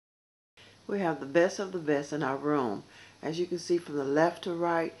We have the best of the best in our room. As you can see from the left to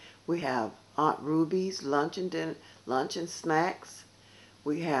right, we have Aunt Ruby's lunch and snacks.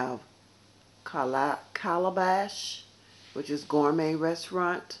 We have Calabash, which is gourmet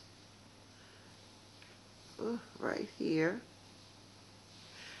restaurant, right here.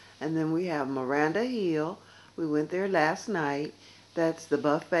 And then we have Miranda Hill. We went there last night. That's the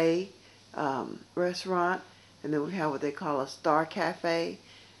buffet restaurant. And then we have what they call a Star Cafe.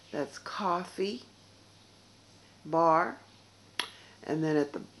 That's coffee bar. And then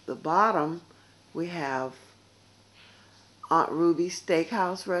at the bottom, we have Aunt Ruby's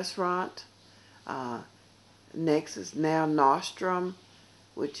Steakhouse restaurant. Next is now Nostrum,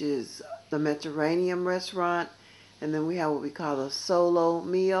 which is the Mediterranean restaurant. And then we have what we call the Solo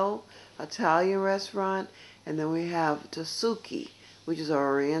Mio Italian restaurant. And then we have Tasuki, which is an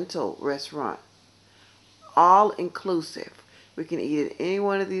Oriental restaurant. All inclusive. We can eat at any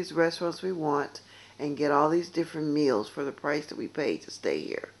one of these restaurants we want and get all these different meals for the price that we paid to stay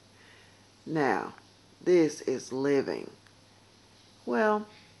here. Now, this is living. Well,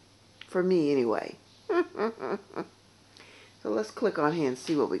 for me anyway. So let's click on here and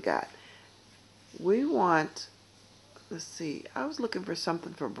see what we got. We want, let's see, I was looking for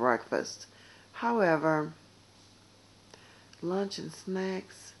something for breakfast. However, lunch and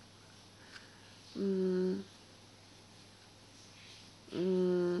snacks. I'm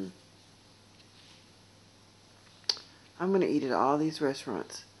going to eat at all these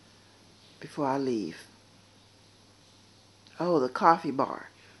restaurants before I leave. Oh, the coffee bar.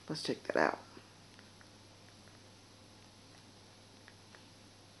 Let's check that out.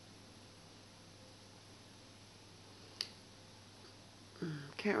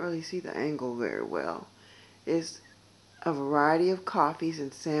 Can't really see the angle very well. It's a variety of coffees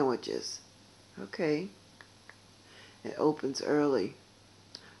and sandwiches. Okay. It opens early.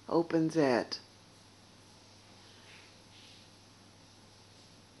 Opens at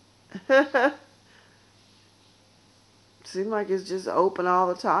seems like it's just open all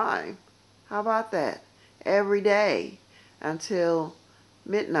the time. How about that? Every day until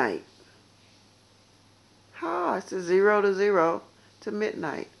midnight. It's a 0 to 0 to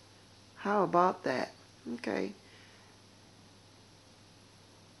midnight. How about that? Okay.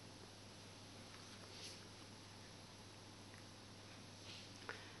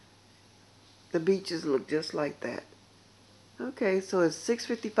 The beaches look just like that. Okay, so it's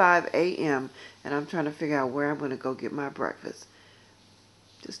 6:55 a.m. and I'm trying to figure out where I'm going to go get my breakfast.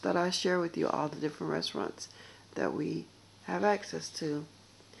 Just thought I'd share with you all the different restaurants that we have access to.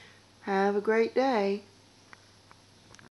 Have a great day.